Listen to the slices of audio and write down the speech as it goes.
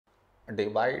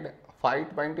divide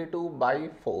 522 by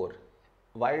 4.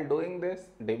 While doing this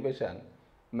division,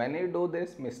 many do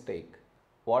this mistake.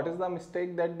 What is the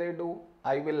mistake that they do?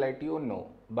 I will let you know.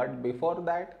 But before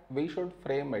that, we should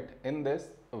frame it in this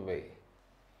way.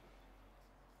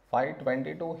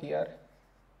 522 here,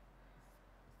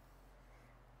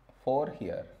 4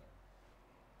 here.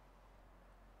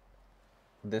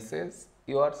 This is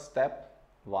your step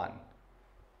 1.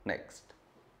 Next,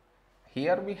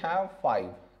 here we have 5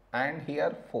 and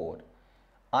here 4.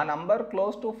 A number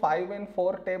close to 5 in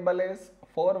 4 table is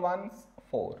 4 ones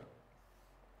 4.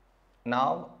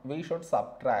 Now we should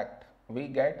subtract. We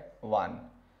get 1.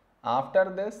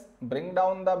 After this, bring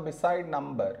down the beside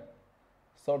number.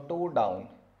 So 2 down.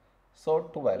 So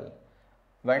 12.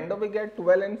 When do we get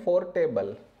 12 in 4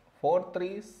 table? 4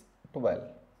 3s 12.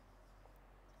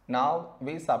 Now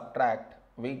we subtract.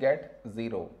 We get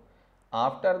 0.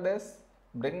 After this,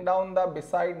 bring down the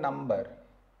beside number.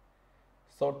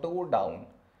 So 2 down.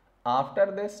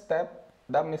 After this step,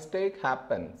 the mistake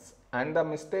happens, and the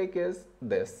mistake is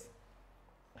this.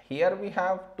 Here we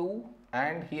have 2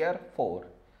 and here 4.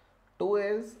 2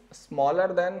 is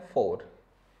smaller than 4.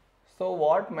 So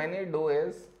what many do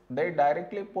is they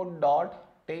directly put dot,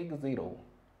 take 0,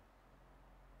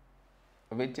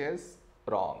 which is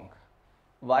wrong.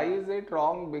 Why is it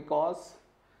wrong? Because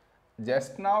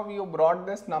just now you brought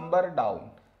this number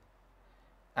down,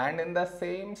 and in the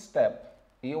same step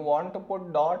you want to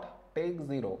put dot, take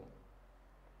 0,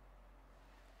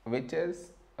 which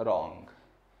is wrong.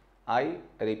 I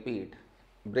repeat,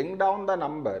 bring down the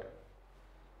number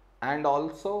and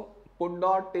also put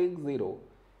dot, take 0.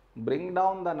 Bring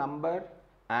down the number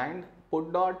and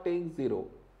put dot, take 0.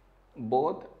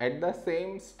 Both at the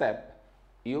same step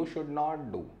you should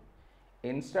not do.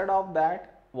 Instead of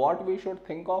that, what we should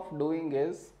think of doing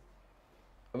is,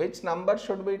 which number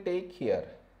should we take here?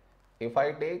 If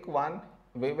I take 1,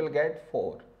 we will get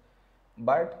 4.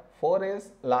 But 4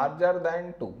 is larger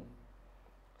than 2.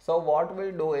 So what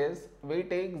we do is, we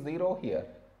take 0 here.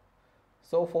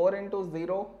 So 4 into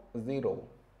 0, 0.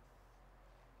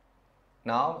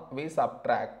 Now we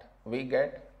subtract, we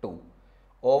get 2.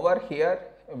 Over here,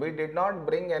 we did not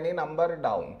bring any number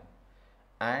down,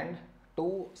 and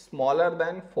 2 smaller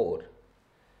than 4.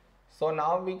 So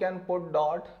now we can put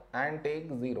dot and take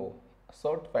 0.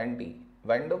 So 20.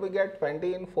 When do we get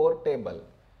 20 in 4 table?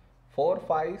 4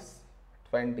 5s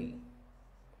 20.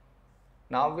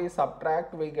 Now we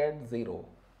subtract, we get 0.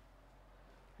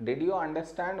 Did you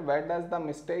understand where does the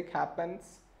mistake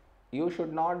happens? You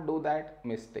should not do that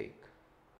mistake.